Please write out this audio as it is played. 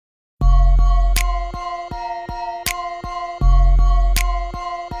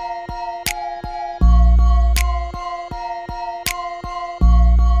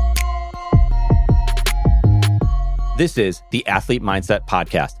This is the Athlete Mindset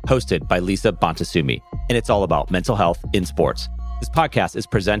Podcast, hosted by Lisa Bontasumi, and it's all about mental health in sports. This podcast is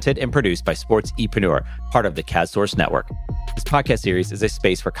presented and produced by Sports-epreneur, part of the CASSource Network. This podcast series is a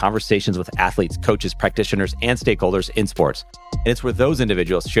space for conversations with athletes, coaches, practitioners, and stakeholders in sports. And it's where those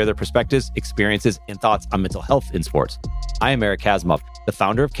individuals share their perspectives, experiences, and thoughts on mental health in sports. I am Eric Kasimov, the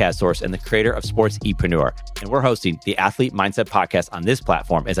founder of CASSource and the creator of Sports-epreneur, and we're hosting the Athlete Mindset Podcast on this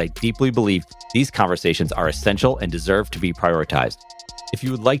platform as I deeply believe these conversations are essential and deserve to be prioritized. If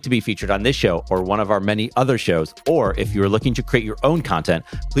you would like to be featured on this show or one of our many other shows, or if you are looking to create your own content,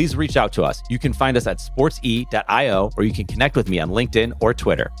 please reach out to us. You can find us at sportse.io, or you can connect with me on LinkedIn or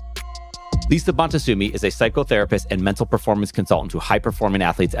Twitter. Lisa Bontasumi is a psychotherapist and mental performance consultant to high-performing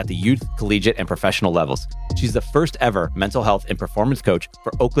athletes at the youth, collegiate, and professional levels. She's the first ever mental health and performance coach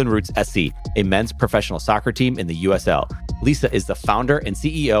for Oakland Roots SC, a men's professional soccer team in the USL. Lisa is the founder and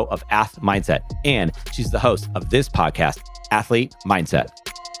CEO of Ath Mindset, and she's the host of this podcast, Athlete Mindset.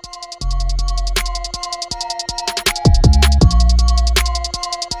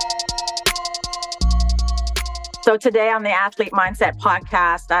 So today on the Athlete Mindset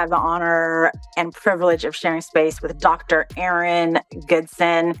Podcast, I have the honor and privilege of sharing space with Dr. Aaron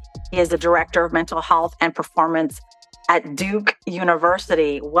Goodson. He is the Director of Mental Health and Performance at Duke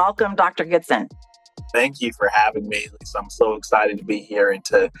University. Welcome, Dr. Goodson. Thank you for having me, Lisa. I'm so excited to be here and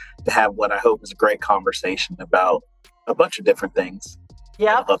to have what I hope is a great conversation about a bunch of different things.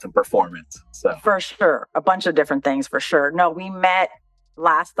 Yeah, health and performance. So for sure. A bunch of different things for sure. No, we met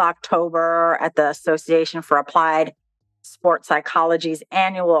last October at the Association for Applied Sports Psychology's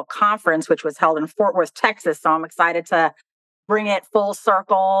annual conference, which was held in Fort Worth, Texas. So I'm excited to bring it full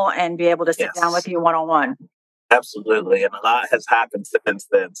circle and be able to sit down with you one-on-one. Absolutely. And a lot has happened since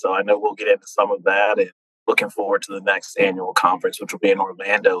then. So I know we'll get into some of that, and looking forward to the next annual conference, which will be in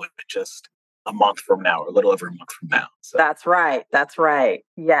Orlando in just a month from now, or a little over a month from now. So. That's right. That's right.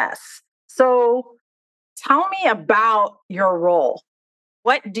 Yes. So tell me about your role.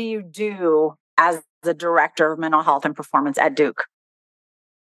 What do you do as the Director of Mental Health and Performance at Duke?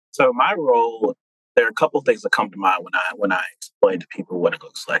 So my role, there are a couple of things that come to mind when I explain to people what it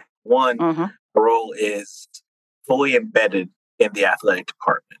looks like. One, the role is fully embedded in the athletic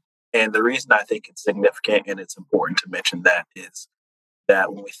department. And the reason I think it's significant and it's important to mention that is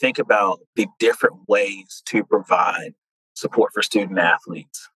that when we think about the different ways to provide support for student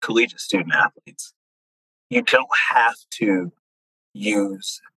athletes, collegiate student athletes, you don't have to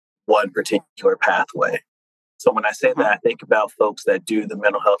use one particular pathway. So when I say that, I think about folks that do the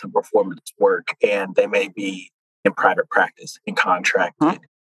mental health and performance work, and they may be in private practice and contracted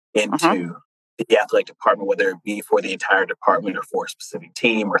into the athletic department, whether it be for the entire department or for a specific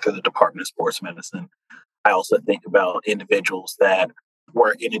team or through the Department of Sports Medicine. I also think about individuals that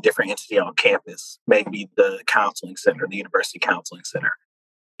work in a different entity on campus, maybe the counseling center, the university counseling center,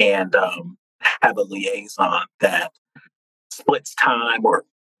 and have a liaison that splits time or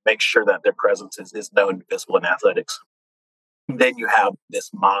makes sure that their presence is known and visible in athletics. And then you have this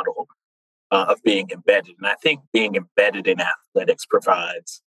model of being embedded. And I think being embedded in athletics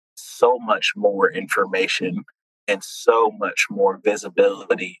provides so much more information and so much more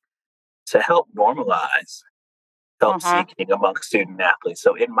visibility to help normalize help seeking among student athletes.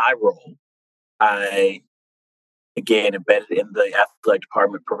 So in my role, I, again, embedded in the athletic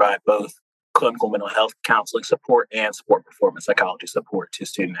department, provide both clinical mental health counseling support and sport performance psychology support to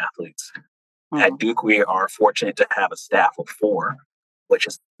student athletes. At Duke, we are fortunate to have a staff of 4, which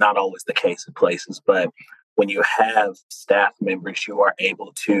is not always the case in places. But when you have staff members, you are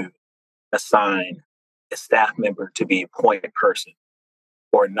able to assign a staff member to be a point person,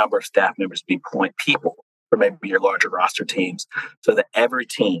 or a number of staff members to be point people for maybe your larger roster teams, so that every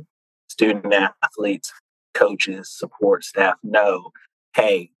team, student athletes, coaches, support staff know,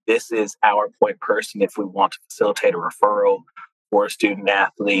 hey, this is our point person if we want to facilitate a referral for a student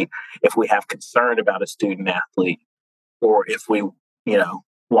athlete, if we have concern about a student athlete, or if we,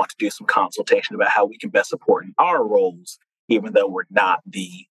 want to do some consultation about how we can best support in our roles, even though we're not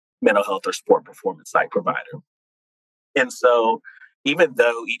the mental health or sport performance site provider. And so even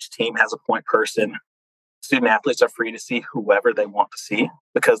though each team has a point person, student athletes are free to see whoever they want to see,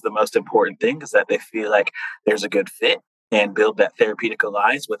 because the most important thing is that they feel like there's a good fit and build that therapeutic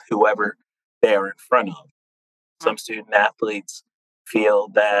alliance with whoever they are in front of. Some student athletes feel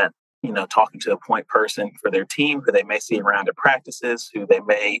that, talking to a point person for their team, who they may see around at practices, who they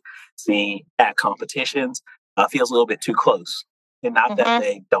may see at competitions, feels a little bit too close. And not that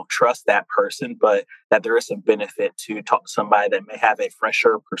they don't trust that person, but that there is some benefit to talk to somebody that may have a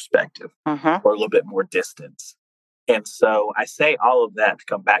fresher perspective or a little bit more distance. And so I say all of that to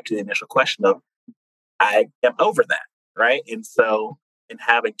come back to the initial question of, I am over that. right? And so, in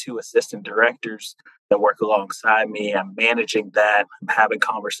having two assistant directors that work alongside me, I'm managing that. I'm having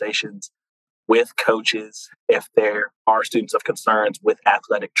conversations with coaches if there are students of concerns, with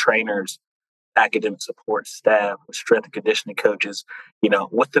athletic trainers, academic support staff, with strength and conditioning coaches,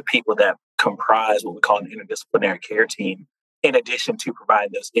 with the people that comprise what we call an interdisciplinary care team, in addition to provide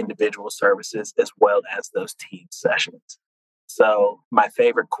those individual services as well as those team sessions. So my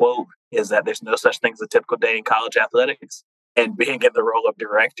favorite quote is that there's no such thing as a typical day in college athletics. And being in the role of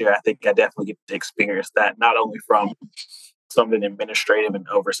director, I think I definitely get to experience that, not only from some of the administrative and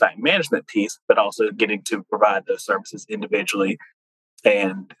oversight management piece, but also getting to provide those services individually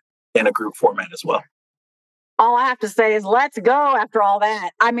and in a group format as well. All I have to say is let's go after all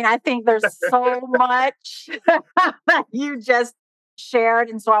that. I mean, I think there's so much that you just shared.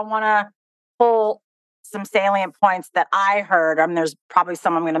 And so I want to pull some salient points that I heard. I mean, there's probably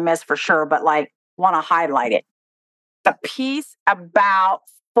some I'm going to miss for sure, but want to highlight it. The piece about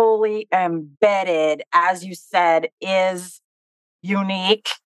fully embedded, as you said, is unique,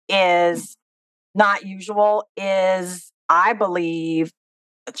 is not usual, is, I believe,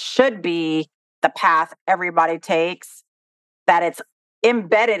 it should be the path everybody takes, that it's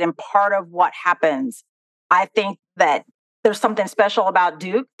embedded in part of what happens. I think that there's something special about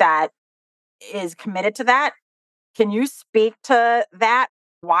Duke that is committed to that. Can you speak to that?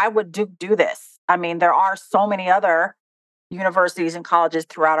 Why would Duke do this? I mean, there are so many other universities and colleges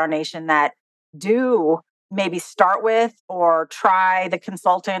throughout our nation that do maybe start with or try the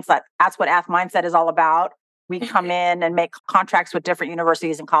consultants. That's what Ath Mindset is all about. We come in and make contracts with different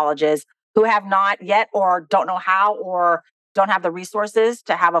universities and colleges who have not yet or don't know how or don't have the resources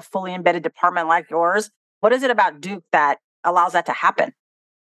to have a fully embedded department like yours. What is it about Duke that allows that to happen?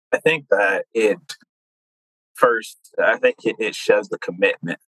 I think that it shows the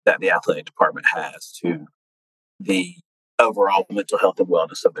commitment that the athletic department has to the overall mental health and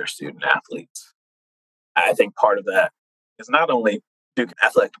wellness of their student athletes. I think part of that is not only Duke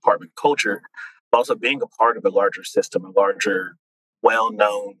athletic department culture, but also being a part of a larger system, a larger,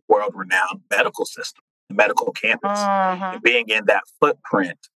 well-known, world-renowned medical system, the medical campus, and being in that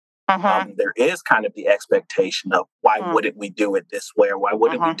footprint. There is kind of the expectation of why wouldn't we do it this way, or why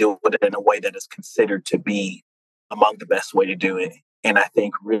wouldn't we do it in a way that is considered to be among the best way to do it. And I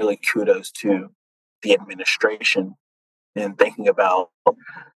think really kudos to the administration in thinking about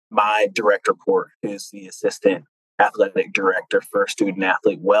my direct report, who's the assistant athletic director for student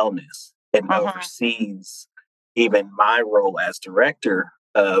athlete wellness, and oversees even my role as director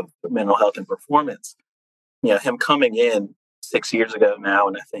of mental health and performance. Him coming in 6 years ago now,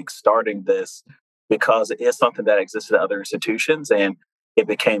 and I think starting this because it is something that existed at other institutions, and it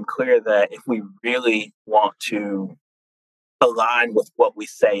became clear that if we really want to align with what we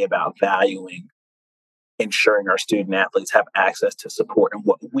say about valuing ensuring our student athletes have access to support in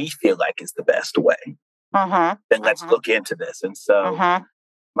what we feel like is the best way, then let's look into this. And so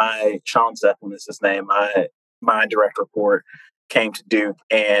Sean Zeppelin is his name, my direct report came to Duke,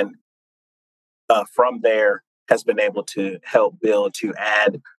 and from there has been able to help build to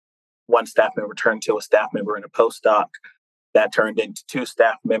add one staff member turned to a staff member and a postdoc. That turned into 2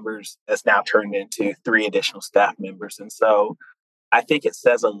 staff members. That's now turned into 3 additional staff members. And so I think it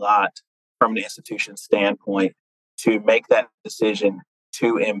says a lot from the institution's standpoint to make that decision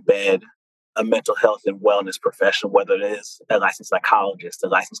to embed a mental health and wellness professional, whether it is a licensed psychologist, a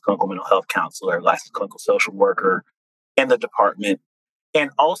licensed clinical mental health counselor, a licensed clinical social worker in the department,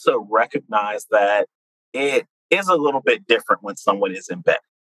 and also recognize that it is a little bit different when someone is embedded,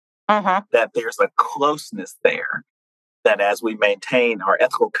 that there's a closeness there, that as we maintain our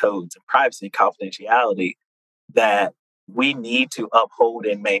ethical codes and privacy and confidentiality, that we need to uphold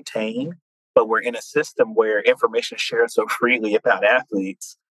and maintain. But we're in a system where information is shared so freely about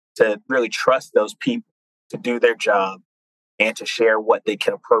athletes, to really trust those people to do their job and to share what they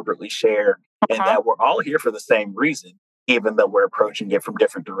can appropriately share. And that we're all here for the same reason, even though we're approaching it from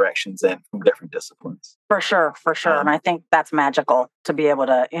different directions and from different disciplines. For sure. And I think that's magical to be able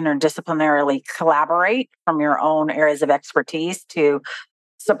to interdisciplinarily collaborate from your own areas of expertise to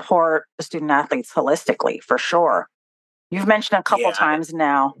support the student athletes holistically, for sure. You've mentioned a couple times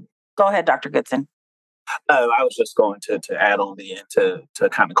now. Go ahead, Dr. Goodson. I was just going to add on the end to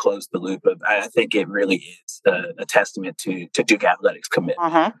kind of close the loop. I think it really is a testament to Duke Athletics'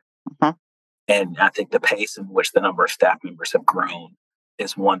 commitment. And I think the pace in which the number of staff members have grown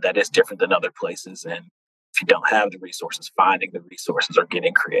is one that is different than other places. And if you don't have the resources, finding the resources or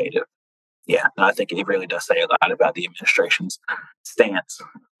getting creative. Yeah, I think it really does say a lot about the administration's stance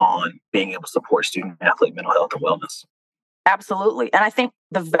on being able to support student athlete mental health and wellness. Absolutely. And I think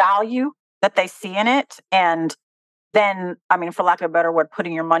the value that they see in it, and then, I mean, for lack of a better word,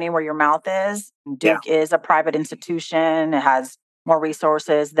 putting your money where your mouth is. Duke is a private institution. It has more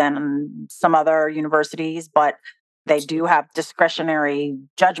resources than some other universities, but they do have discretionary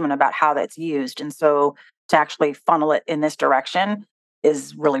judgment about how that's used. And so to actually funnel it in this direction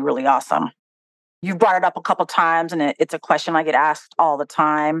is really, really awesome. You've brought it up a couple times, and it's a question I get asked all the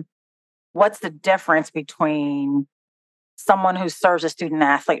time. What's the difference between someone who serves a student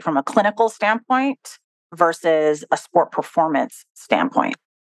athlete from a clinical standpoint versus a sport performance standpoint?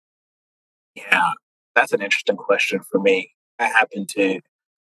 Yeah, that's an interesting question for me. I happen to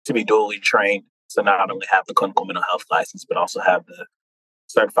be dually trained, so not only have the clinical mental health license, but also have the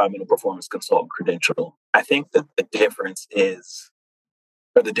certified mental performance consultant credential. I think that the difference is,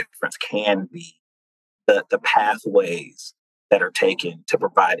 or the difference can be, the pathways that are taken to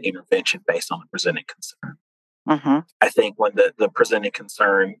provide intervention based on the presenting concern. Mm-hmm. I think when the presenting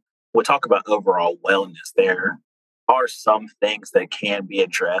concern, we'll talk about overall wellness, there are some things that can be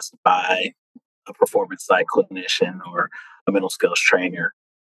addressed by a performance psych clinician or a mental skills trainer,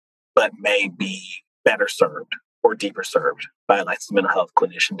 but may be better served or deeper served by a licensed mental health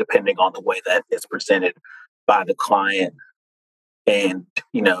clinician, depending on the way that it's presented by the client and,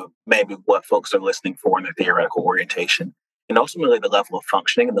 maybe what folks are listening for in their theoretical orientation. And ultimately, the level of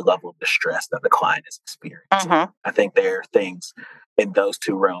functioning and the level of distress that the client is experiencing. Mm-hmm. I think there are things in those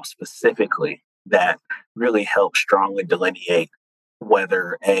two realms specifically that really help strongly delineate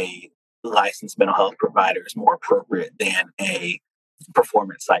whether a licensed mental health provider is more appropriate than a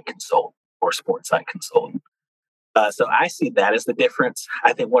performance psych consultant or sports psych consultant. So I see that as the difference.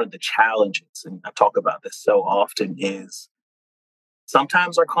 I think one of the challenges, and I talk about this so often, is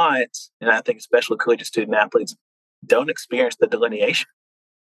sometimes our clients, and I think especially collegiate student athletes, don't experience the delineation,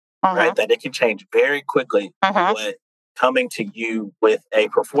 right? That it can change very quickly. What coming to you with a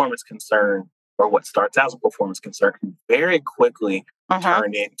performance concern or what starts out as a performance concern can very quickly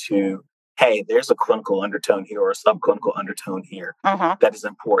turn into, hey, there's a clinical undertone here or a subclinical undertone here that is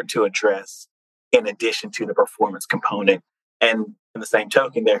important to address in addition to the performance component. And in the same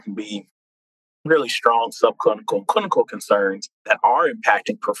token, there can be really strong subclinical and clinical concerns that are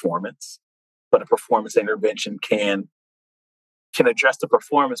impacting performance, but a performance intervention can address the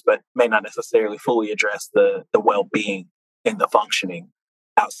performance, but may not necessarily fully address the well-being and the functioning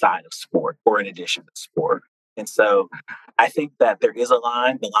outside of sport or in addition to sport. And so I think that there is a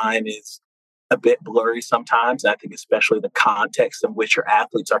line. The line is a bit blurry sometimes. I think especially the context in which your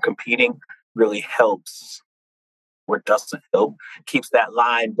athletes are competing really helps, or doesn't help, keeps that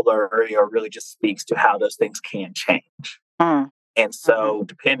line blurry or really just speaks to how those things can change. And so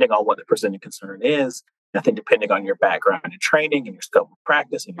depending on what the presenting concern is, I think depending on your background and training and your scope of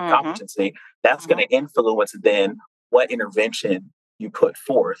practice and your competency, that's going to influence then what intervention you put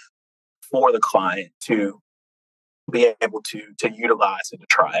forth for the client to be able to utilize and to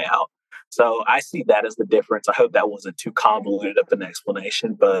try out. So I see that as the difference. I hope that wasn't too convoluted of an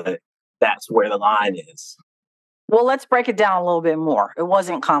explanation, but that's where the line is. Well, let's break it down a little bit more. It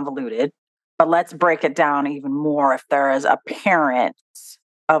wasn't convoluted, but let's break it down even more. If there is a parent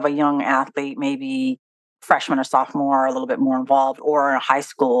of a young athlete, maybe freshman or sophomore, a little bit more involved, or a high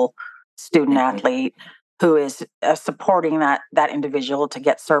school student athlete who is supporting that individual to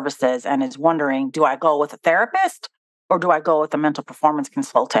get services and is wondering, do I go with a therapist or do I go with a mental performance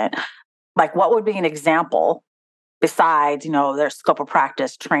consultant? Like, what would be an example besides, their scope of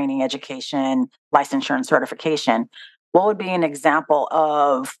practice, training, education, licensure, and certification? What would be an example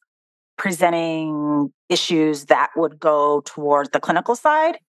of presenting issues that would go towards the clinical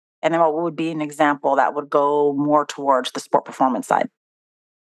side? And then what would be an example that would go more towards the sport performance side?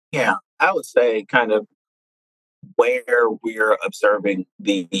 Yeah, I would say kind of where we're observing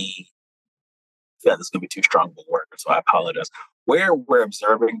I feel like this is going to be too strong of a word, so I apologize. Where we're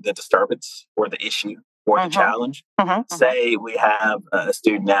observing the disturbance or the issue or the challenge, say we have a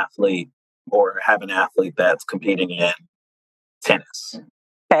student athlete or have an athlete that's competing in tennis.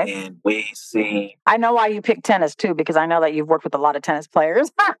 Okay. And we see... I know why you picked tennis, too, because I know that you've worked with a lot of tennis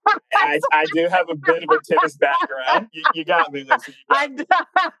players. I do have a bit of a tennis background. You got me, Lisa.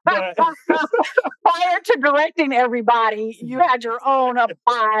 Prior to directing everybody, you had your own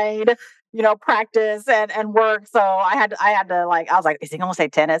applied, practice and work. So I had to I was like, is he going to say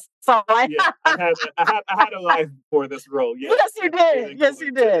tennis? So I had a life before this role. Yes, you did. Yes,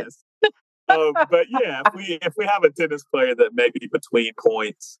 you did. But yeah, if we have a tennis player that maybe between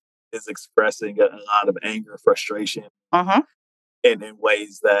points is expressing a lot of anger, frustration, in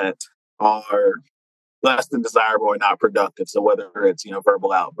ways that are less than desirable or not productive. So whether it's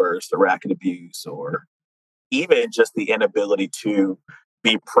verbal outbursts or racket abuse, or even just the inability to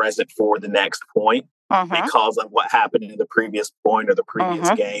be present for the next point, because of what happened in the previous point or the previous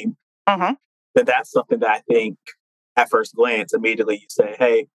game, Mm-hmm. then that's something that I think at first glance, immediately you say,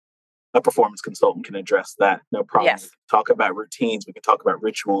 hey, a performance consultant can address that. No problem. Yes. We can talk about routines. We can talk about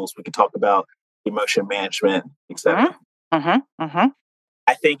rituals. We can talk about emotion management, etc. Mm-hmm. Mm-hmm.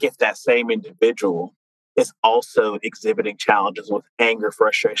 I think if that same individual is also exhibiting challenges with anger,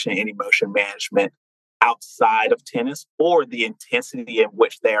 frustration, and emotion management outside of tennis, or the intensity in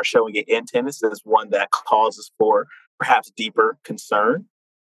which they are showing it in tennis is one that causes for perhaps deeper concern,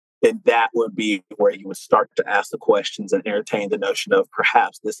 then that would be where you would start to ask the questions and entertain the notion of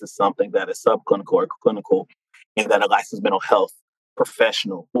perhaps this is something that is subclinical or clinical, and that a licensed mental health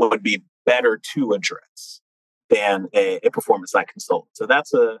professional would be better to address than a performance psych consultant. So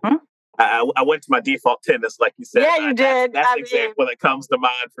that's I went to my default tennis, like you said. Yeah, you did. That's the example that comes to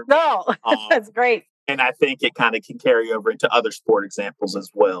mind for me. No, that's great. And I think it kind of can carry over into other sport examples as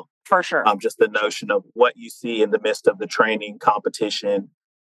well. For sure. Just the notion of what you see in the midst of the training competition,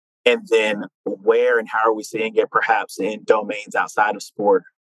 and then where and how are we seeing it perhaps in domains outside of sport?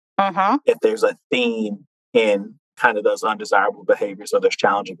 If there's a theme in kind of those undesirable behaviors or those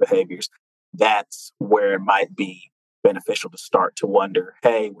challenging behaviors, that's where it might be beneficial to start to wonder,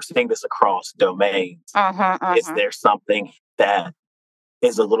 hey, we're seeing this across domains. Is there something that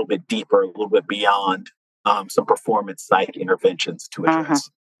is a little bit deeper, a little bit beyond some performance psych interventions to address?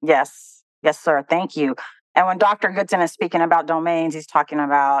 Yes. Yes, sir. Thank you. And when Dr. Goodson is speaking about domains, he's talking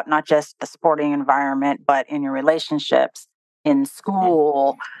about not just the sporting environment, but in your relationships, in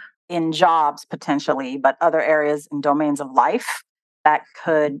school, in jobs potentially, but other areas and domains of life that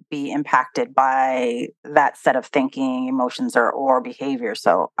could be impacted by that set of thinking, emotions, or behavior.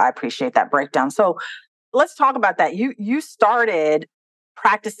 So I appreciate that breakdown. So let's talk about that. You started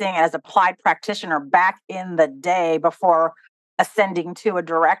practicing as applied practitioner back in the day before ascending to a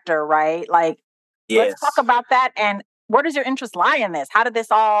director, right? Like, Yes. let's talk about that. And where does your interest lie in this? How did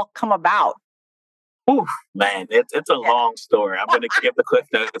this all come about? Ooh, man, it's a long story. I'm going to give the Cliff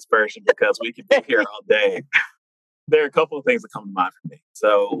Notes version because we could be here all day. There are a couple of things that come to mind for me.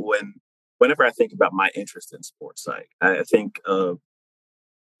 So whenever I think about my interest in sports psych, I think of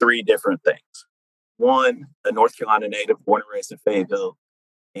three different things. One, a North Carolina native, born and raised in Fayetteville,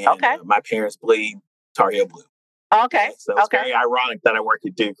 and my parents bleed Tar Heel blue. Okay. So it's very ironic that I work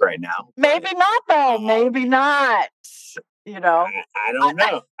at Duke right now. Maybe not, though. Maybe not. You know, I don't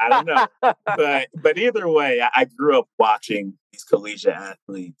know. I don't know. But either way, I grew up watching these collegiate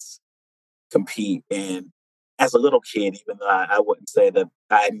athletes compete, and as a little kid, even though I wouldn't say that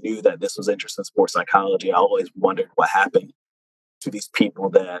I knew that this was interest in sports psychology, I always wondered what happened to these people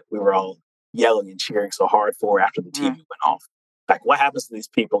that we were all yelling and cheering so hard for after the TV went off. Like, what happens to these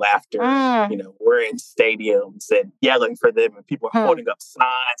people after, we're in stadiums and yelling for them and people are holding up signs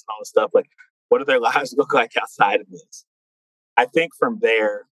and all this stuff? Like, what do their lives look like outside of this? I think from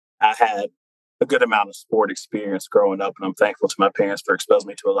there, I had a good amount of sport experience growing up, and I'm thankful to my parents for exposing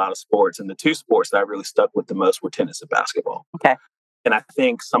me to a lot of sports. And the two sports that I really stuck with the most were tennis and basketball. Okay. And I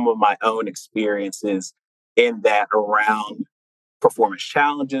think some of my own experiences in that around performance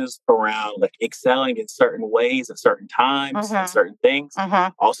challenges, around like excelling in certain ways at certain times and certain things,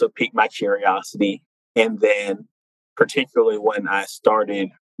 also piqued my curiosity. And then particularly when I started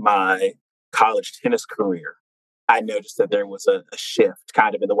my college tennis career, I noticed that there was a shift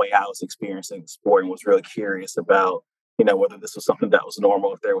kind of in the way I was experiencing the sport, and was really curious about, whether this was something that was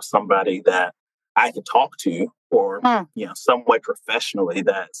normal, if there was somebody that I could talk to, or, some way professionally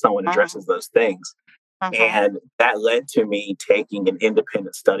that someone addresses those things. And that led to me taking an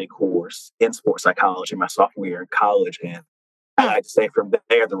independent study course in sports psychology my sophomore year in college. And I like to say from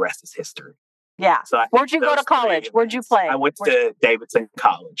there, the rest is history. Yeah. So where'd you go to college? Where'd you play? I went to Davidson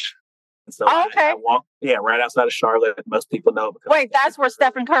College. And so I walked, right outside of Charlotte. Most people know. Wait, that's where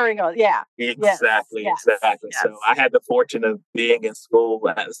Stephen Curry goes. Yeah. Exactly. Yes. So I had the fortune of being in school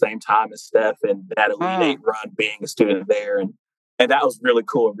at the same time as Steph, and that Elite Eight run, being a student there. And that was really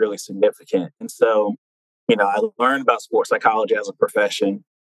cool and really significant. And so, I learned about sports psychology as a profession,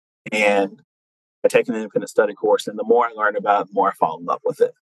 and I take an independent study course. And the more I learn about it, the more I fall in love with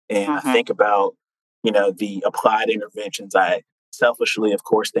it. And I think about, the applied interventions. I selfishly, of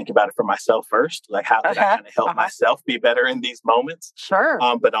course, think about it for myself first. Like, how can I kind of help myself be better in these moments? Sure.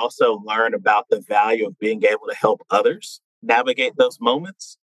 But also learn about the value of being able to help others navigate those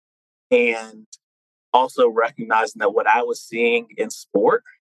moments. And also recognizing that what I was seeing in sport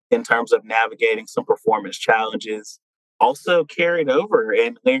in terms of navigating some performance challenges also carried over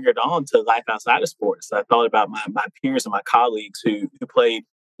and lingered on to life outside of sports. So I thought about my peers and my colleagues who played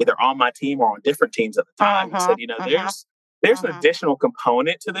either on my team or on different teams at the time, and said, There's an additional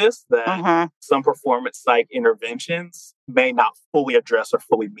component to this that some performance psych interventions may not fully address or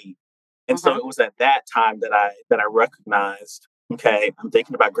fully meet. And so it was at that time that I recognized, okay, I'm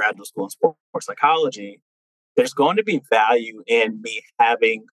thinking about graduate school in sport psychology. There's going to be value in me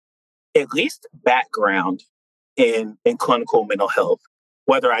having at least background in clinical mental health,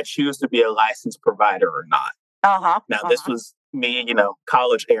 whether I choose to be a licensed provider or not. Now, this was me,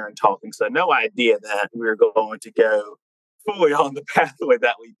 college Aaron talking. So no idea that we were going to go fully on the pathway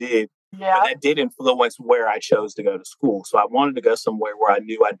that we did. Yeah. But that did influence where I chose to go to school. So I wanted to go somewhere where I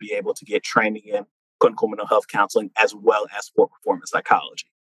knew I'd be able to get training in clinical mental health counseling as well as sport performance psychology.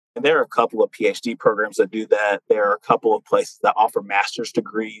 And there are a couple of PhD programs that do that. There are a couple of places that offer master's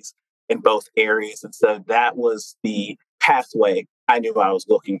degrees in both areas. And so that was the pathway I knew I was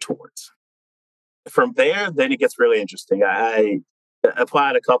looking towards. From there, then it gets really interesting. I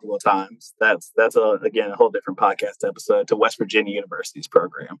applied a couple of times. That's again, a whole different podcast episode, to West Virginia University's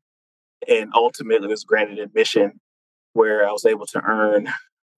program. And ultimately was granted admission where I was able to earn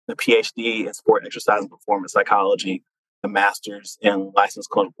a PhD in sport, exercise, and performance psychology, a master's in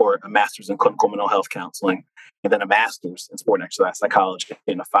a master's in clinical mental health counseling, and then a master's in sport and exercise psychology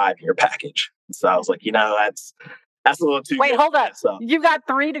in a 5-year package. So I was like, that's a little too. Wait, hold up. You got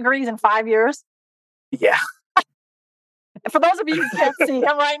 3 degrees in 5 years? Yeah. For those of you who can't see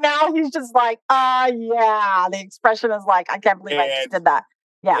him right now, he's just like, yeah. The expression is like, I can't believe I just did that.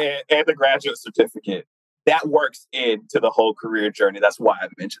 Yeah. And the graduate certificate. That works into the whole career journey. That's why I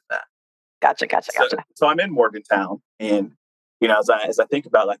mentioned that. Gotcha. So I'm in Morgantown, and as I think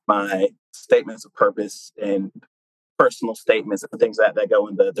about like my statements of purpose and personal statements and things that go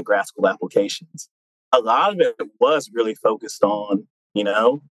in the grad school applications, a lot of it was really focused on,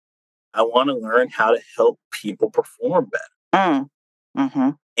 I want to learn how to help people perform better.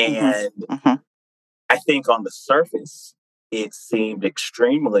 And I think on the surface, it seemed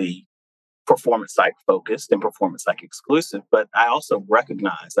extremely performance psych focused and performance psych exclusive. But I also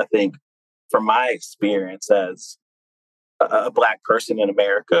recognize, I think, from my experience as a Black person in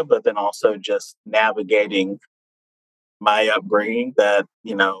America, but then also just navigating my upbringing, that,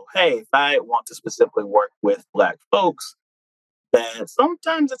 hey, if I want to specifically work with Black folks, then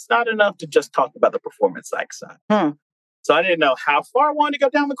sometimes it's not enough to just talk about the performance psych side. So I didn't know how far I wanted to go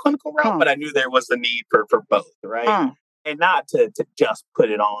down the clinical route, but I knew there was a need for both, right? And not to just put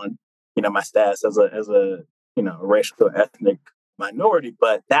it on, my status as a racial or ethnic minority,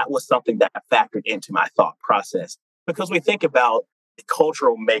 but that was something that factored into my thought process, because we think about the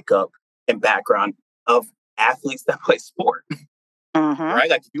cultural makeup and background of athletes that play sport. Right?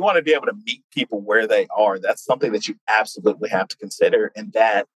 Like, if you want to be able to meet people where they are, that's something that you absolutely have to consider. And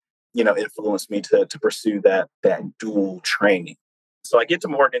that, influenced me to pursue that dual training. So I get to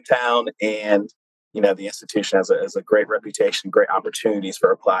Morgantown, and, the institution has a great reputation, great opportunities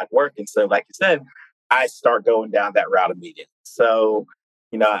for applied work. And so, like you said, I start going down that route immediately. So,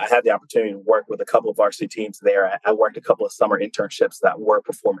 I had the opportunity to work with a couple of varsity teams there. I worked a couple of summer internships that were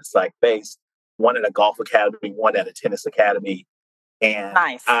performance psych based, one at a golf academy, one at a tennis academy. And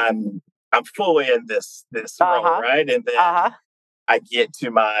nice. I'm fully in this role, right? And then I get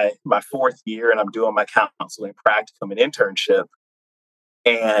to my 4th year, and I'm doing my counseling practicum and internship.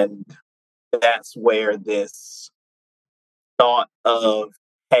 And that's where this thought of,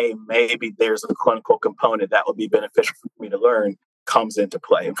 hey, maybe there's a clinical component that would be beneficial for me to learn comes into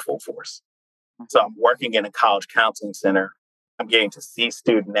play in full force. So I'm working in a college counseling center. I'm getting to see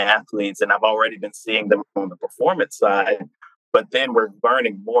student athletes, and I've already been seeing them on the performance side. But then we're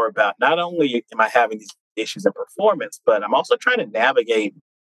learning more about, not only am I having these issues in performance, but I'm also trying to navigate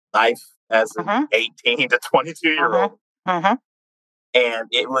life as an 18 to 22-year-old. And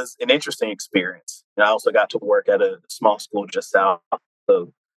it was an interesting experience. And I also got to work at a small school just south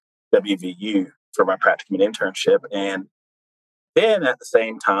of WVU for my practicum and internship. And then at the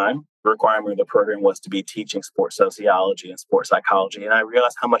same time, the requirement of the program was to be teaching sports sociology and sports psychology. And I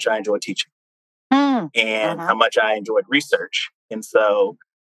realized how much I enjoyed teaching. And how much I enjoyed research. And so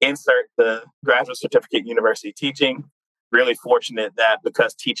insert the graduate certificate, university teaching. Really fortunate that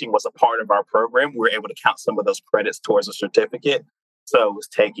because teaching was a part of our program, we were able to count some of those credits towards a certificate. So I was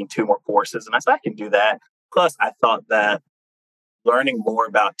taking 2 more courses, and I said, I can do that. Plus, I thought that learning more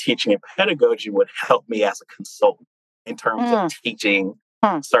about teaching and pedagogy would help me as a consultant in terms of teaching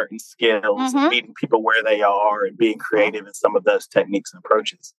certain skills, and meeting people where they are, and being creative in some of those techniques and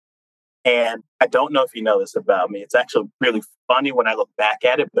approaches. And I don't know if you know this about me. It's actually really funny when I look back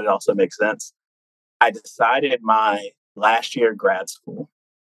at it, but it also makes sense. I decided my last year of grad school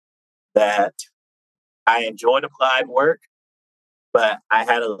that I enjoyed applied work, but I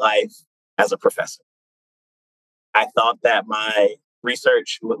had a life as a professor. I thought that my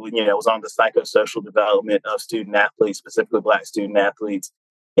research, was on the psychosocial development of student athletes, specifically Black student athletes.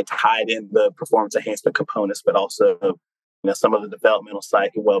 It tied in the performance enhancement components, but also, some of the developmental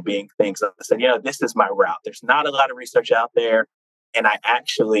psych and well-being things. I said, this is my route. There's not a lot of research out there. And I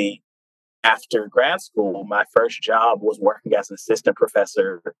actually, after grad school, my first job was working as an assistant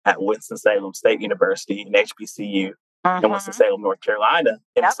professor at Winston-Salem State University, an HBCU in Winston-Salem, North Carolina,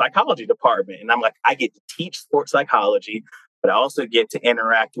 in the psychology department. And I'm like, I get to teach sports psychology, but I also get to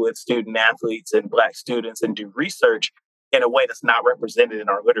interact with student athletes and Black students and do research in a way that's not represented in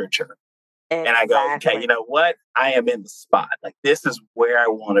our literature. Exactly. And I go, okay, you know what? I am in the spot. Like, this is where I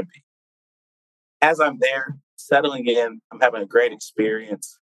want to be. As I'm there, settling in, I'm having a great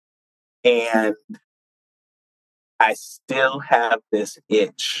experience. And I still have this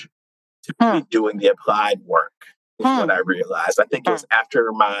itch to be doing the applied work, is what I realized. I think it was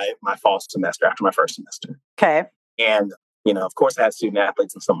after my fall semester, after my first semester. Okay. And, of course, I had student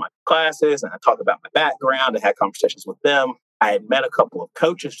athletes in some of my classes, and I talked about my background and had conversations with them. I had met a couple of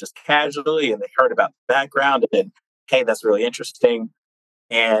coaches just casually, and they heard about the background and, hey, that's really interesting.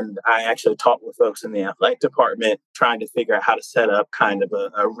 And I actually talked with folks in the athletic department trying to figure out how to set up kind of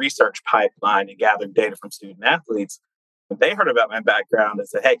a research pipeline and gather data from student athletes. And they heard about my background and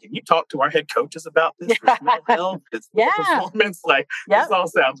said, hey, can you talk to our head coaches about this? Mental health, this performance, this all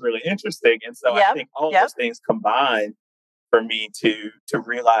sounds really interesting. And so I think all those things combined for me to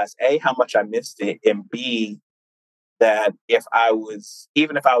realize, A, how much I missed it, and B, that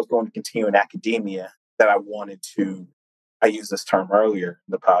even if I was going to continue in academia, that I wanted to, I used this term earlier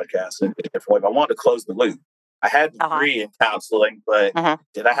in the podcast in a different way, but I wanted to close the loop. I had a degree in counseling, but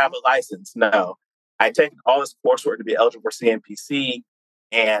did I have a license? No. I had taken all this coursework to be eligible for CNPC,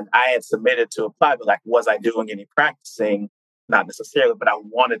 and I had submitted to apply, but was I doing any practicing? Not necessarily, but I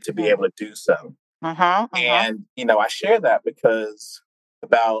wanted to be able to do so. And, I share that because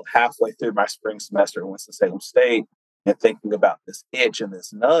about halfway through my spring semester at Winston-Salem State and thinking about this itch and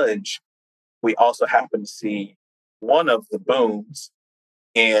this nudge, we also happened to see one of the booms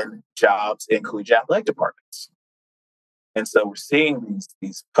in jobs in collegiate athletic departments. And so we're seeing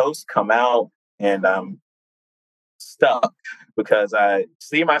these posts come out, and I'm stuck because I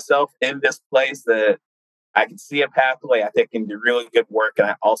see myself in this place that I can see a pathway. I think can do really good work. And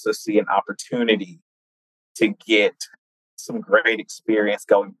I also see an opportunity to get some great experience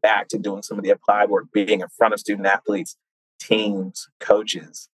going back to doing some of the applied work, being in front of student athletes, teams,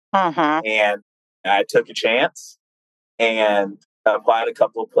 coaches. And I took a chance and applied a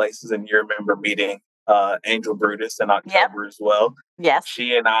couple of places. And you remember meeting Angel Brutus in October as well. Yes.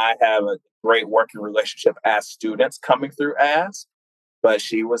 She and I have a great working relationship as students coming through but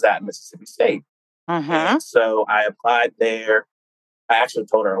she was at Mississippi State. And so I applied there. I actually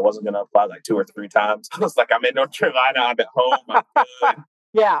told her I wasn't going to apply 2 or 3 times. I was like, I'm in North Carolina. I'm at home. I'm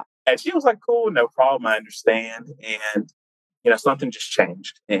good. And she was like, cool, no problem. I understand. And, something just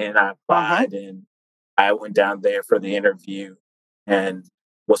changed. And I applied and I went down there for the interview and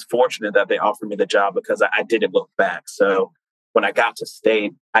was fortunate that they offered me the job because I didn't look back. So when I got to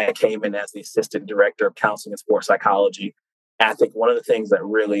state, I came in as the assistant director of counseling and sports psychology. And I think one of the things that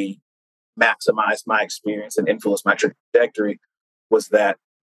really maximized my experience and influenced my trajectory was that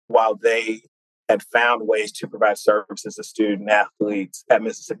while they had found ways to provide services to student athletes at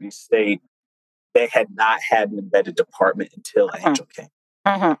Mississippi State, they had not had an embedded department until Angel came.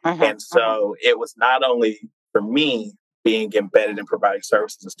 And so it was not only for me being embedded in providing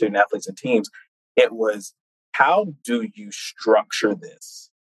services to student athletes and teams, it was how do you structure this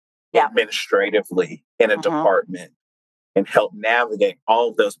administratively in a department and help navigate all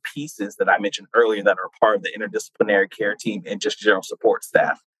of those pieces that I mentioned earlier that are part of the interdisciplinary care team and just general support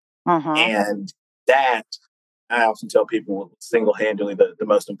staff. And that, I often tell people, was single-handedly the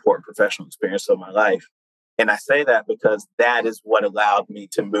most important professional experience of my life. And I say that because that is what allowed me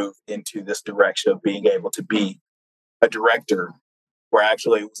to move into this direction of being able to be a director, where I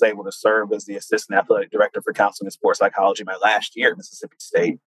actually was able to serve as the assistant athletic director for counseling and sports psychology my last year at Mississippi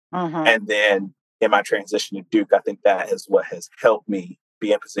State. And then in my transition to Duke, I think that is what has helped me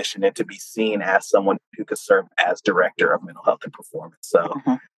be in position and to be seen as someone who could serve as director of mental health and performance. So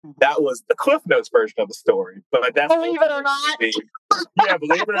that was the Cliff Notes version of the story. But that's believe it or not. Yeah,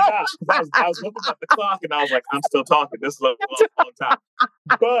 believe it or not. I was looking at the clock and I was like, I'm still talking. This is a long time.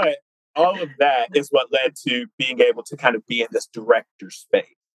 But all of that is what led to being able to kind of be in this director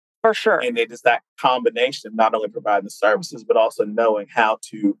space. For sure. And it is that combination of not only providing the services, but also knowing how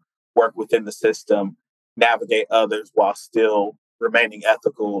to work within the system, navigate others while still remaining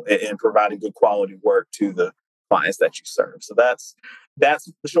ethical and providing good quality work to the clients that you serve. So that's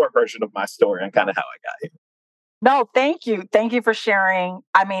the short version of my story and kind of how I got here. No, thank you. Thank you for sharing.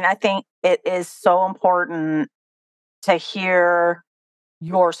 I mean, I think it is so important to hear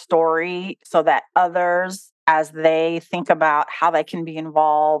your story so that others, as they think about how they can be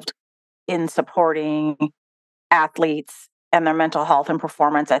involved in supporting athletes and their mental health and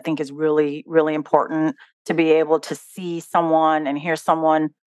performance, I think is really, really important to be able to see someone and hear someone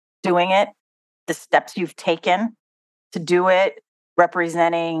doing it, the steps you've taken to do it,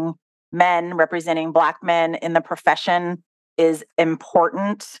 representing men, representing Black men in the profession is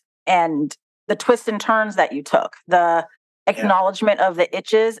important. And the twists and turns that you took, the acknowledgement of the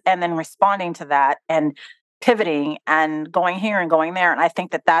itches and then responding to that and pivoting and going here and going there. And I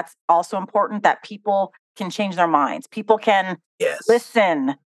think that that's also important, that people can change their minds. People can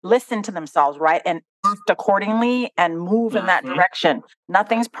listen to themselves, right? And act accordingly and move in that direction.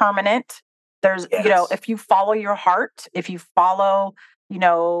 Nothing's permanent. There's, if you follow your heart, if you follow,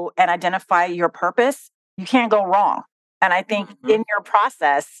 and identify your purpose, you can't go wrong. And I think in your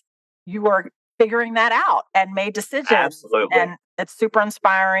process, you were figuring that out and made decisions. Absolutely. And it's super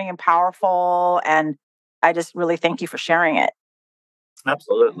inspiring and powerful. And I just really thank you for sharing it.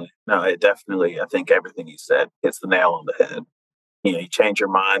 Absolutely. No, it definitely, I think everything you said hits the nail on the head. You change your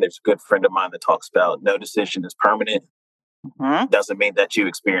mind. There's a good friend of mine that talks about no decision is permanent. Doesn't mean that you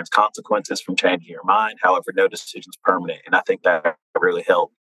experience consequences from changing your mind. However, no decision is permanent. And I think that really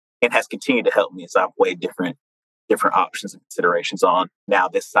helped and has continued to help me as I've weighed different options and considerations on now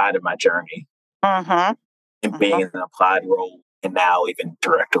this side of my journey and being in an applied role and now even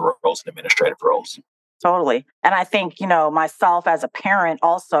director roles and administrative roles. Totally. And I think, myself as a parent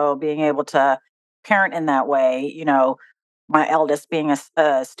also being able to parent in that way, my eldest being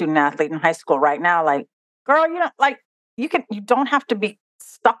a student athlete in high school right now, like, girl, you don't have to be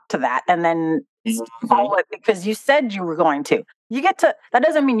stuck to that and then follow it because you said you were going to. That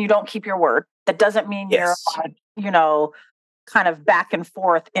doesn't mean you don't keep your word. That doesn't mean you're, kind of back and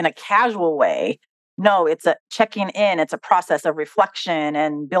forth in a casual way. No, it's a checking in. It's a process of reflection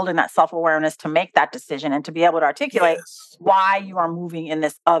and building that self-awareness to make that decision and to be able to articulate why you are moving in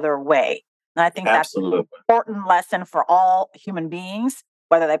this other way. And I think that's an important lesson for all human beings,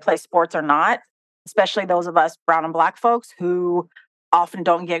 whether they play sports or not, especially those of us brown and Black folks who often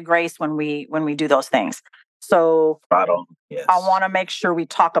don't get grace when we do those things. So I want to make sure we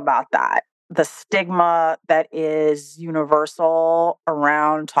talk about that. The stigma that is universal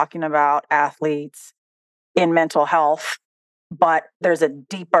around talking about athletes in mental health, but there's a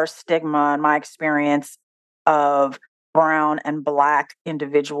deeper stigma in my experience of brown and Black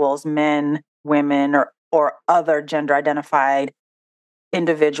individuals, men, women, or other gender identified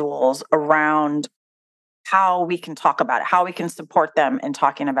individuals around how we can talk about it, how we can support them in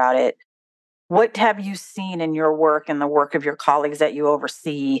talking about it. What have you seen in your work and the work of your colleagues that you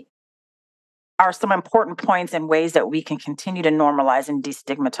oversee are some important points and ways that we can continue to normalize and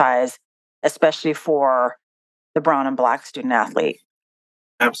destigmatize, especially for the brown and Black student athlete?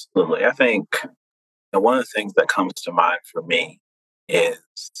 Absolutely. I think one of the things that comes to mind for me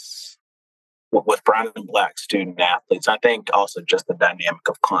is with brown and Black student athletes, I think also just the dynamic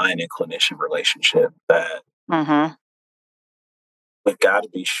of client and clinician relationship that we've got to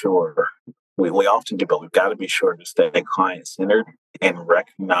be sure, we often do, but we've got to be sure to stay client-centered and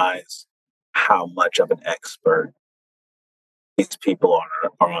recognize how much of an expert these people are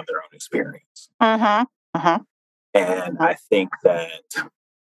on their own experience. And I think that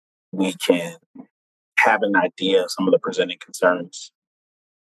we can have an idea of some of the presenting concerns.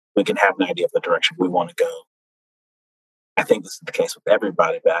 We can have an idea of the direction we want to go. I think this is the case with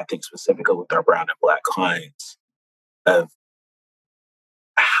everybody, but I think specifically with our brown and Black clients of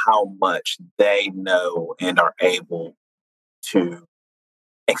how much they know and are able to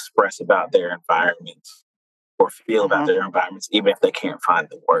express about their environments or feel about their environments, even if they can't find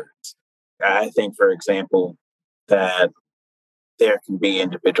the words. I think, for example, that there can be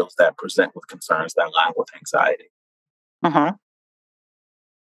individuals that present with concerns that align with anxiety.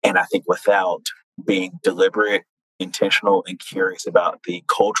 And I think without being deliberate, intentional, and curious about the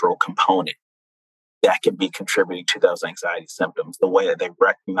cultural component that can be contributing to those anxiety symptoms, the way that they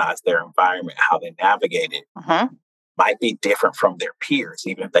recognize their environment, how they navigate it, might be different from their peers,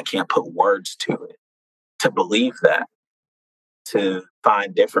 even if they can't put words to it. To believe that, to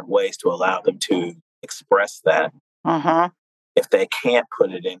find different ways to allow them to express that. If they can't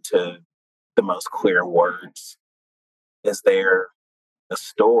put it into the most clear words, is there a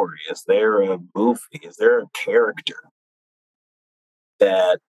story? Is there a movie? Is there a character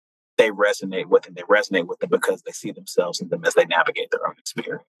that they resonate with, and they resonate with them because they see themselves in them as they navigate their own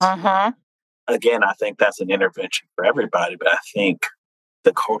experience? Again, I think that's an intervention for everybody, but I think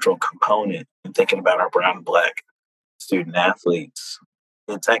the cultural component and thinking about our brown and Black student athletes,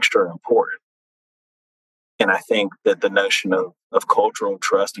 it's extra important. And I think that the notion of cultural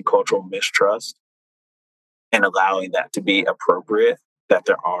trust and cultural mistrust and allowing that to be appropriate, that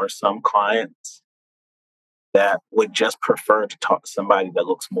there are some clients that would just prefer to talk to somebody that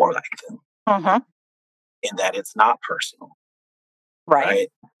looks more like them, and that it's not personal, right?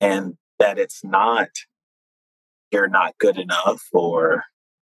 And that it's not, you're not good enough, or,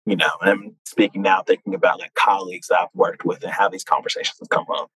 and I'm speaking now, thinking about like colleagues I've worked with and how these conversations have come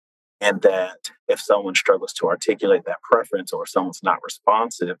up. And that if someone struggles to articulate that preference, or someone's not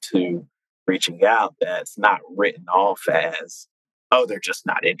responsive to reaching out, that's not written off as, oh, they're just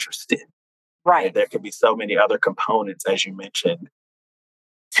not interested. Right. There could be so many other components, as you mentioned,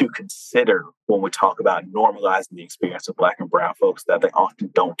 to consider when we talk about normalizing the experience of Black and brown folks that they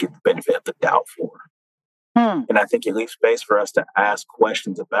often don't get the benefit of the doubt for. And I think it leaves space for us to ask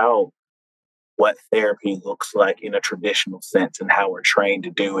questions about what therapy looks like in a traditional sense and how we're trained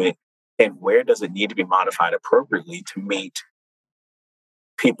to do it, and where does it need to be modified appropriately to meet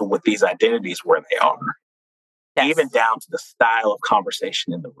people with these identities where they are, even down to the style of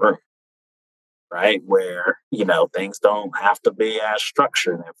conversation in the room, right? Where, things don't have to be as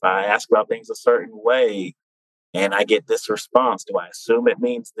structured. If I ask about things a certain way and I get this response, do I assume it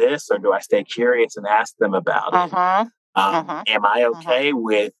means this, or do I stay curious and ask them about it? Am I okay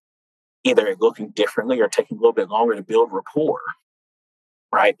with either it looking differently or taking a little bit longer to build rapport,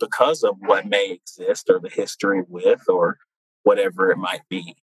 right? Because of what may exist or the history with, or whatever it might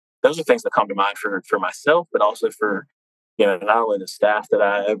be. Those are things that come to mind for myself, but also for, not only the staff that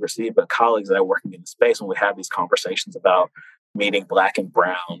I oversee, but colleagues that are working in the space when we have these conversations about meeting Black and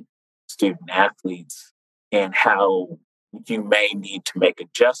brown student athletes, and how you may need to make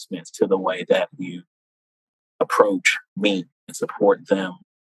adjustments to the way that you approach, meet, and support them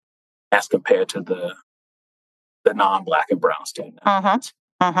as compared to the non-Black and brown student athletes.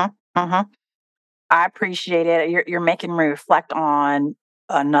 I appreciate it. You're making me reflect on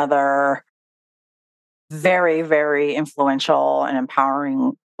another very, very influential and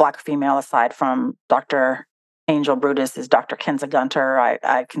empowering Black female, aside from Dr. Angel Brutus, is Dr. Kenza Gunter.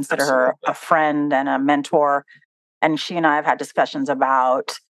 I consider her a friend and a mentor. And she and I have had discussions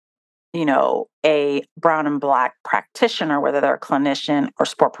about, a brown and Black practitioner, whether they're a clinician or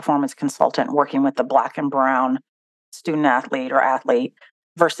sport performance consultant, working with the Black and brown student athlete or athlete,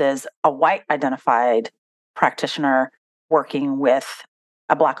 versus a white identified practitioner working with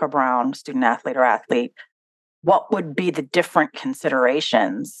a Black or brown student athlete or athlete. What would be the different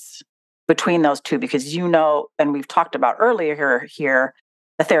considerations between those two? Because, and we've talked about earlier here,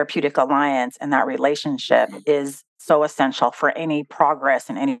 the therapeutic alliance and that relationship is so essential for any progress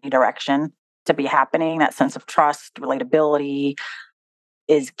in any direction to be happening. That sense of trust, relatability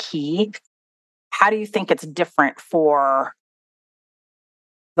is key. How do you think it's different for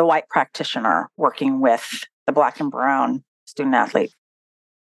the white practitioner working with the Black and brown student athlete?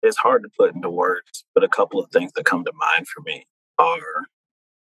 It's hard to put into words, but a couple of things that come to mind for me are,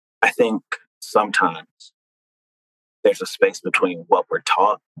 I think sometimes there's a space between what we're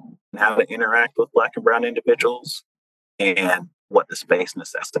taught and how to interact with Black and brown individuals and what the space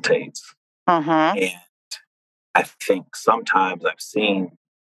necessitates. And I think sometimes I've seen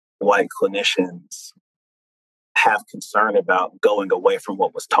white clinicians have concern about going away from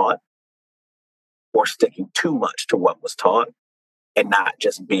what was taught, or sticking too much to what was taught, and not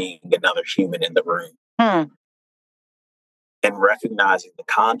just being another human in the room. And recognizing the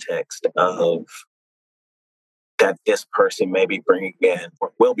context of that this person may be bringing in,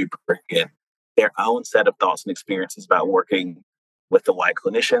 or will be bringing in, their own set of thoughts and experiences about working with the white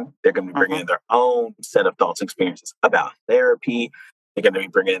clinician. They're going to be bringing in their own set of thoughts and experiences about therapy. They're going to be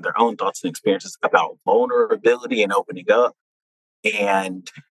bringing in their own thoughts and experiences about vulnerability and opening up. And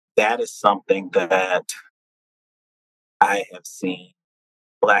that is something that I have seen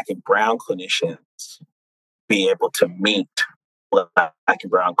Black and brown clinicians be able to meet Black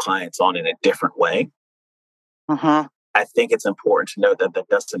and brown clients on in a different way. I think it's important to note that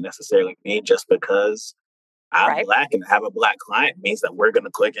doesn't necessarily mean just because I'm Black and have a Black client means that we're going to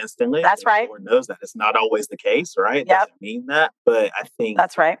click instantly. That's right. Everyone knows that it's not always the case, right? It doesn't mean that, but I think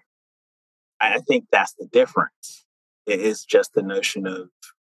that's right. I think that's the difference. It is just the notion of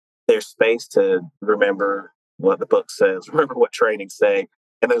there's space to remember what the book says, remember what trainings say,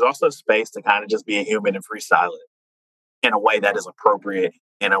 and there's also space to kind of just be a human and freestyle it in a way that is appropriate,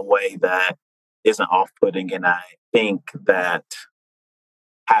 in a way that isn't off-putting. And I think that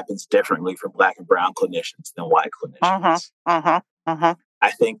happens differently for Black and brown clinicians than white clinicians.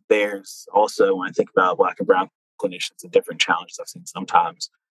 I think there's also, when I think about Black and brown clinicians, the different challenges I've seen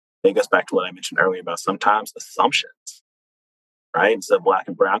sometimes It goes back to what I mentioned earlier about sometimes assumptions, right? And so Black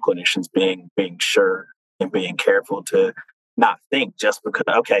and brown clinicians being sure and being careful to not think just because,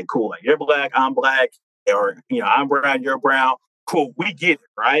 okay, cool, like you're Black, I'm Black, or, I'm brown, you're brown. Cool, we get it,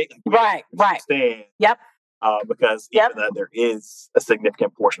 right? Right. Understand. Yep. Because even though there is a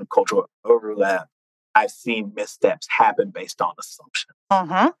significant portion of cultural overlap, I've seen missteps happen based on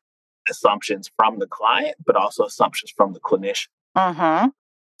assumptions. Assumptions from the client, but also assumptions from the clinician.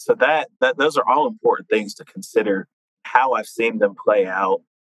 So that those are all important things to consider, how I've seen them play out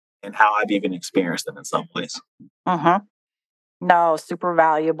and how I've even experienced them in some ways. No, super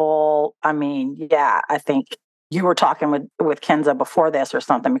valuable. I mean, yeah, I think you were talking with Kenza before this or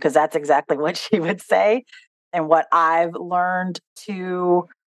something, because that's exactly what she would say. And what I've learned to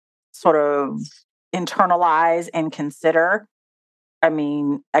sort of internalize and consider. I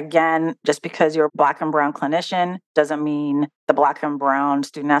mean, again, just because you're a Black and brown clinician doesn't mean the Black and brown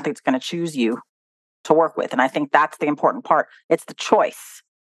student athlete's going to choose you to work with. And I think that's the important part. It's the choice.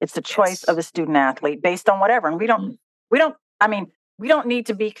 It's the choice of a student athlete based on whatever. And we don't need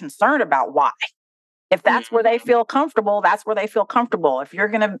to be concerned about why. If that's where they feel comfortable, that's where they feel comfortable. If you're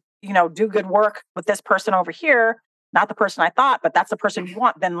going to, do good work with this person over here, not the person I thought, but that's the person you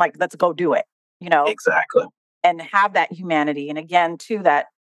want, then let's go do it, Exactly. and have that humanity. And again, too, that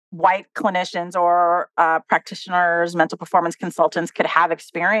white clinicians or practitioners, mental performance consultants could have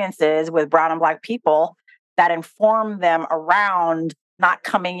experiences with brown and Black people that inform them around not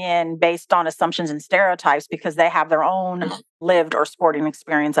coming in based on assumptions and stereotypes, because they have their own lived or sporting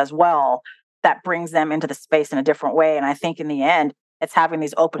experience as well that brings them into the space in a different way. And I think in the end, it's having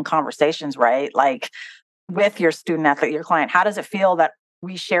these open conversations, right? Like with your student athlete, your client, how does it feel that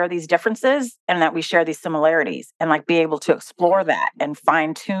we share these differences and that we share these similarities, and be able to explore that and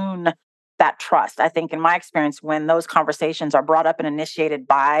fine tune that trust? I think in my experience, when those conversations are brought up and initiated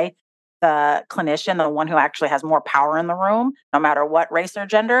by the clinician, the one who actually has more power in the room, no matter what race or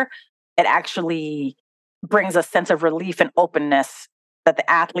gender, it actually brings a sense of relief and openness that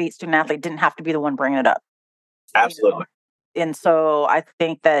the student athlete didn't have to be the one bringing it up. Absolutely. And so I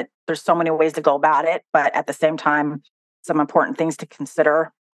think that there's so many ways to go about it, but at the same time, some important things to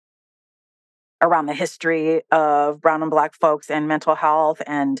consider around the history of brown and Black folks and mental health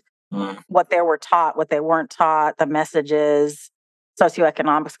and what they were taught, what they weren't taught, the messages,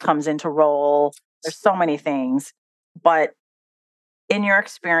 socioeconomics comes into role. There's so many things. But in your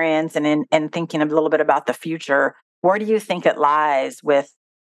experience and in thinking a little bit about the future, where do you think it lies with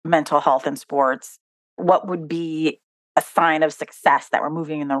mental health in sports? What would be a sign of success that we're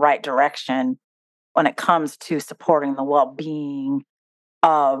moving in the right direction when it comes to supporting the well-being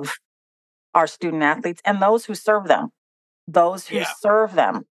of our student athletes and those who serve them? Those who serve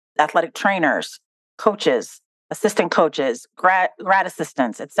them, athletic trainers, coaches, assistant coaches, grad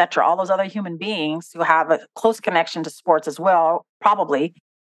assistants, et cetera, all those other human beings who have a close connection to sports as well, probably.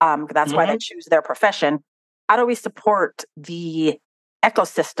 That's why they choose their profession. How do we support the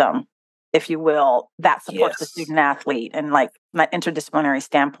ecosystem, if you will, that supports the student athlete, and that interdisciplinary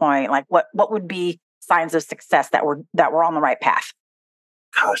standpoint? What would be signs of success that we're on the right path?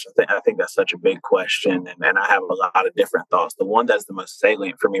 Gosh, I think that's such a big question, and I have a lot of different thoughts. The one that's the most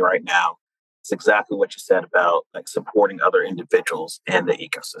salient for me right now is exactly what you said about supporting other individuals in the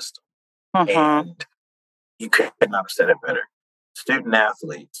ecosystem. And you could not have said it better. Student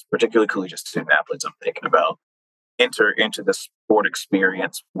athletes, particularly collegiate student athletes, I'm thinking about, enter into the sport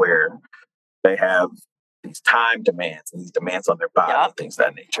experience where they have these time demands and these demands on their body and things of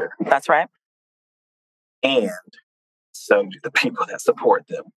that nature. That's right. And so do the people that support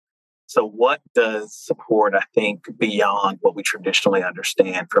them. So what does support, I think, beyond what we traditionally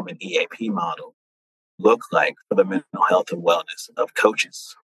understand from an EAP model, look like for the mental health and wellness of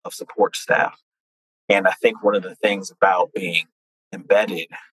coaches, of support staff? And I think one of the things about being embedded,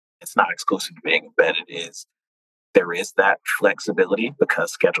 it's not exclusive to being embedded, is there is that flexibility,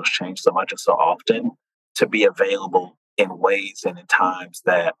 because schedules change so much and so often, to be available in ways and in times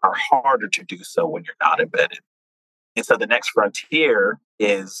that are harder to do so when you're not embedded. And so the next frontier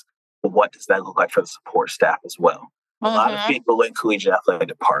is, well, what does that look like for the support staff as well? A lot of people in collegiate athletic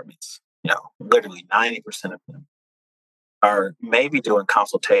departments, literally 90% of them are maybe doing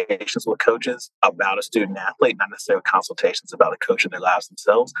consultations with coaches about a student athlete, not necessarily consultations about a coach in their lives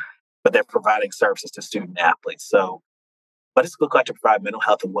themselves, but they're providing services to student athletes. So what does it look like to provide mental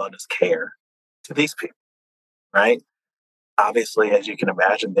health and wellness care to these people, right? Obviously, as you can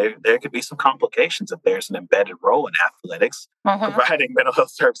imagine, there could be some complications if there's an embedded role in athletics, providing mental health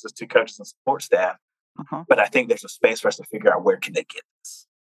services to coaches and support staff. But I think there's a space for us to figure out, where can they get this?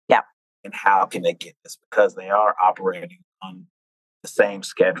 Yeah. And how can they get this? Because they are operating on the same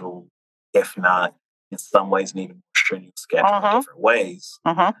schedule, if not in some ways an even more strenuous schedule in different ways.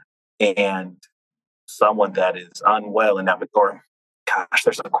 And someone that is unwell and or gosh,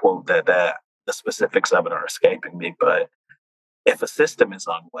 there's a quote that the specifics of it are escaping me, but if a system is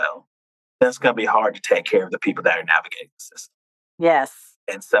unwell, then it's going to be hard to take care of the people that are navigating the system. Yes.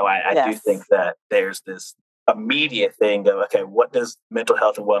 And so I do think that there's this immediate thing of, okay, what does mental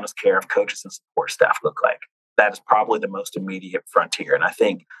health and wellness care of coaches and support staff look like? That is probably the most immediate frontier. And I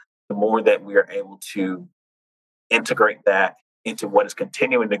think the more that we are able to integrate that into what is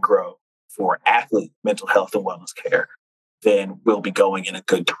continuing to grow for athlete mental health and wellness care, then we'll be going in a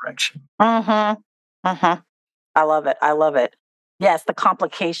good direction. I love it. I love it. Yes, the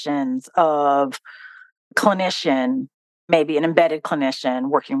complications of clinician, maybe an embedded clinician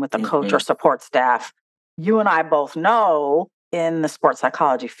working with a coach or support staff. You and I both know in the sports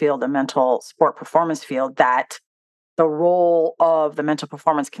psychology field, the mental sport performance field, that the role of the mental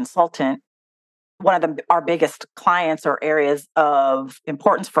performance consultant, one of our biggest clients or areas of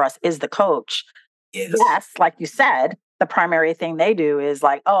importance for us is the coach. Yes, like you said, the primary thing they do is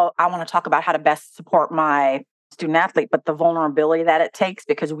like, oh, I want to talk about how to best support my student athlete, but the vulnerability that it takes,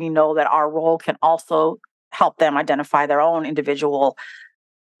 because we know that our role can also help them identify their own individual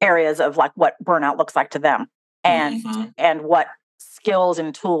areas of like what burnout looks like to them, and what skills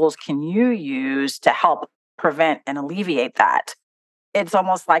and tools can you use to help prevent and alleviate that. It's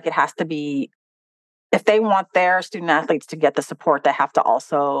almost like it has to be, if they want their student athletes to get the support, they have to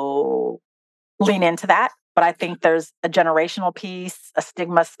also lean into that. But I think there's a generational piece, a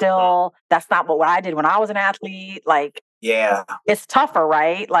stigma still. That's not what I did when I was an athlete. Like, yeah, it's tougher,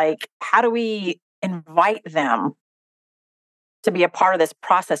 right? Like, how do we invite them to be a part of this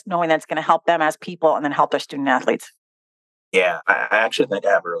process, knowing that it's going to help them as people and then help their student athletes? Yeah, I actually think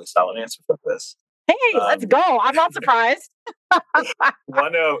I have a really solid answer for this. Hey, let's go. I'm not surprised.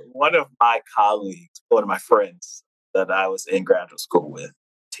 One of my colleagues, one of my friends that I was in graduate school with,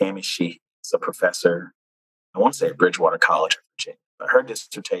 Tammy Sheehy, is a professor, I want to say at Bridgewater College in Virginia, but her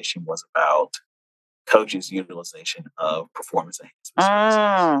dissertation was about coaches' utilization of performance enhancement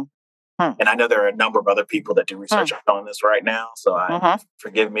services. And I know there are a number of other people that do research on this right now, so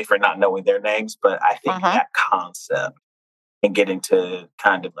forgive me for not knowing their names, but I think that concept and getting to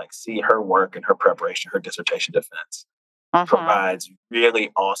kind of like see her work and her preparation, her dissertation defense, provides really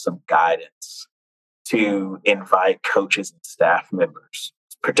awesome guidance to invite coaches and staff members,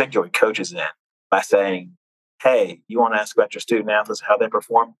 particularly coaches, in by saying, hey, you want to ask about your student athletes, how they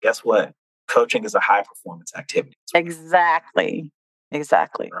perform? Guess what? Coaching is a high performance activity. Exactly.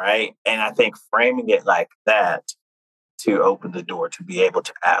 Right. And I think framing it like that to open the door to be able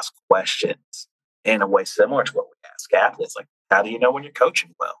to ask questions in a way similar to what we ask athletes. Like, how do you know when you're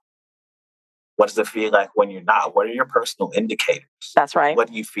coaching well? What does it feel like when you're not? What are your personal indicators? That's right. What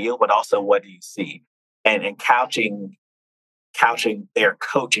do you feel, but also what do you see? And couching their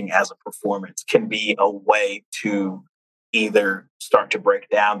coaching as a performance can be a way to either start to break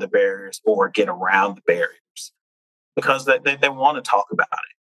down the barriers or get around the barriers, because they want to talk about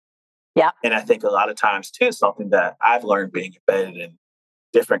it. Yeah. And I think a lot of times too, something that I've learned being embedded in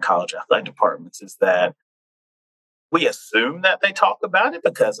different college athletic departments is that we assume that they talk about it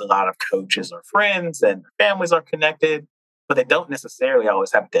because a lot of coaches are friends and families are connected, but they don't necessarily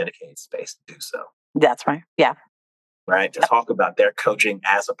always have dedicated space to do so. That's right. Yeah. Right. To talk about their coaching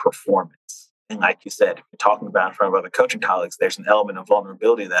as a performance. And like you said, if you're talking about in front of other coaching colleagues, there's an element of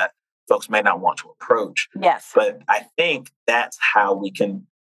vulnerability that folks may not want to approach. Yes. But I think that's how we can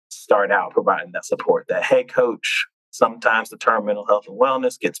start out providing that support that, hey, coach, sometimes the term mental health and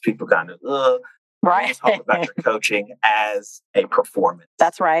wellness gets people kind of, right. Talk about your coaching as a performance.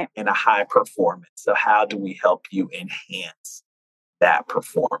 That's right. And a high performance. So how do we help you enhance that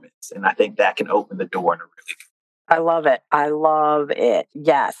performance? And I think that can open the door in a really good. I love it. I love it.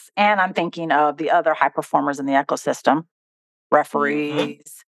 Yes. And I'm thinking of the other high performers in the ecosystem,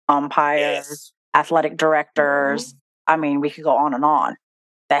 referees, umpires, athletic directors. I mean, we could go on and on.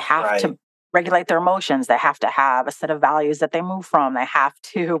 They have to regulate their emotions. They have to have a set of values that they move from. They have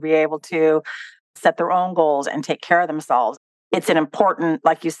to be able to set their own goals and take care of themselves. It's an important,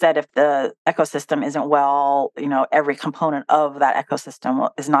 like you said, if the ecosystem isn't well, every component of that ecosystem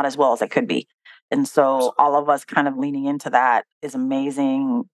is not as well as it could be. And so all of us kind of leaning into that is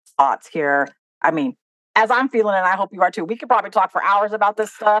amazing thoughts here. I mean, as I'm feeling, and I hope you are too, we could probably talk for hours about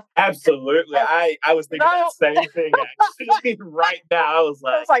this stuff. Absolutely. I was thinking that same thing actually right now. I was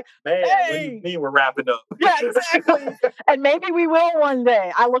like man, hey. What do you mean we're wrapping up? Yeah, exactly. And maybe we will one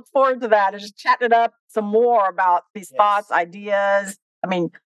day. I look forward to that and just chatting it up some more about these thoughts, ideas. I mean,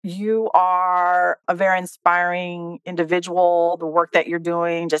 You are a very inspiring individual. The work that you're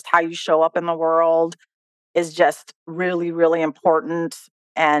doing, just how you show up in the world is just really, really important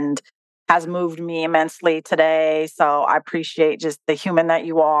and has moved me immensely today. So I appreciate just the human that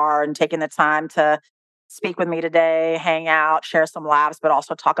you are and taking the time to speak with me today, hang out, share some laughs, but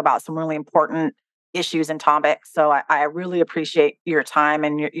also talk about some really important issues and topics. So I really appreciate your time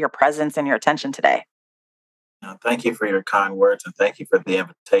and your presence and your attention today. Thank you for your kind words, and thank you for the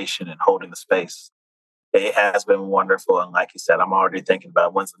invitation and holding the space. It has been wonderful. And like you said, I'm already thinking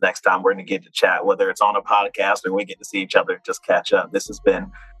about when's the next time we're going to get to chat, whether it's on a podcast or we get to see each other, just catch up. This has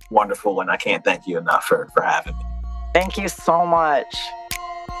been wonderful, and I can't thank you enough for having me. Thank you so much.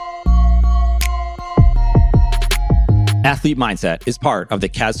 Athlete Mindset is part of the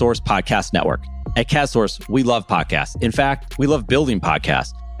CASSource Podcast Network. At CASSource, we love podcasts. In fact, we love building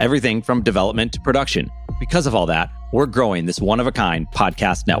podcasts, everything from development to production. Because of all that, we're growing this one-of-a-kind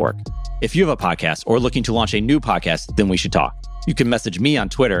podcast network. If you have a podcast or looking to launch a new podcast, then we should talk. You can message me on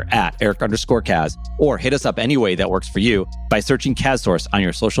Twitter at Eric_Kaz, or hit us up any way that works for you by searching CASSource on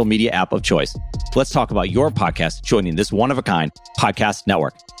your social media app of choice. Let's talk about your podcast joining this one-of-a-kind podcast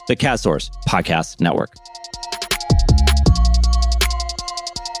network, the CASSource Podcast Network.